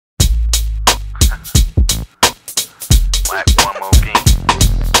Whack one more game.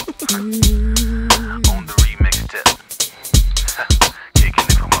 On the remix tip. Kicking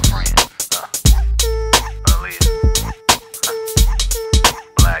it for my friend. Aaliyah.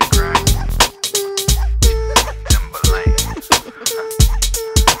 Black Grind. Timberlane.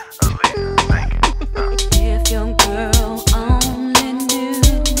 Aaliyah, thank you. If your girl only knew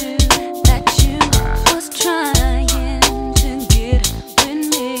that you was trying to get with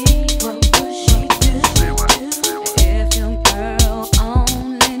me, what would she do? If your girl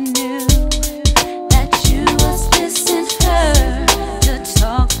only knew that you was missing her to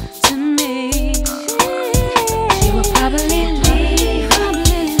talk to me, she would probably leave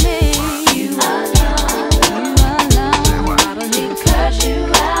you alone, probably curse you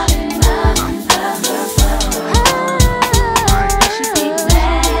out and unlove her phone. She'd be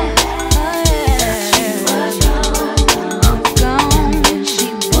glad that you were gone, and she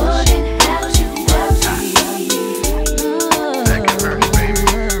wouldn't have to worry.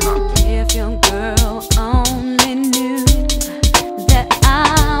 If your girl only knew that I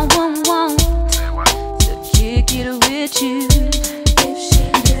would want to kick it with you. If she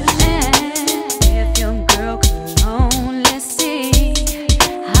knew, if your girl could only see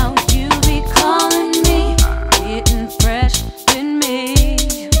how you be calling me, getting fresh with me,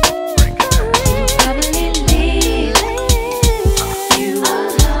 she would probably leave you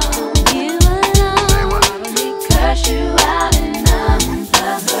alone, probably curse you out and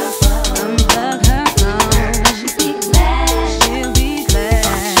unplug her phone. She'd be glad she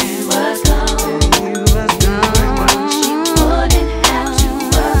was gone. She wouldn't have to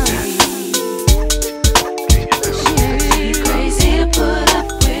worry. She's crazy to put up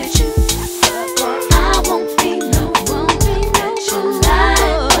with you, but I won't be no woman that you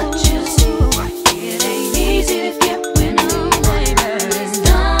like, but you see, it ain't easy to get with me, baby. It's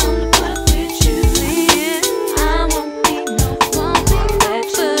dumb to put up with you. I won't be no woman that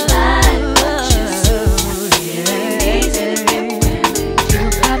you like, but you see, it ain't easy to get with me.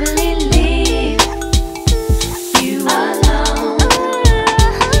 She'll probably leave you alone,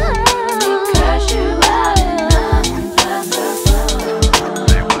 probably curse you out and unplug her phone.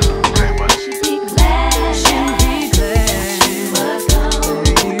 She'd be glad that you was gone.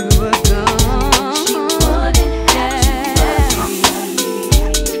 She wouldn't have to worry.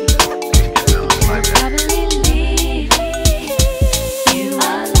 Probably leave you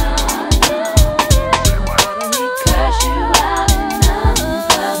alone, probably curse you out and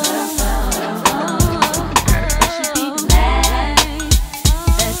unplug her phone. She'd be glad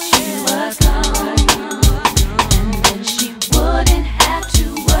that you was gone, and then she wouldn't have to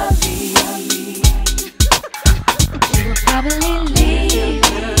worry. She would probably leave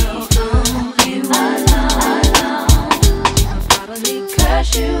you alone, probably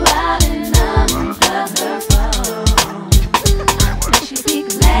curse you out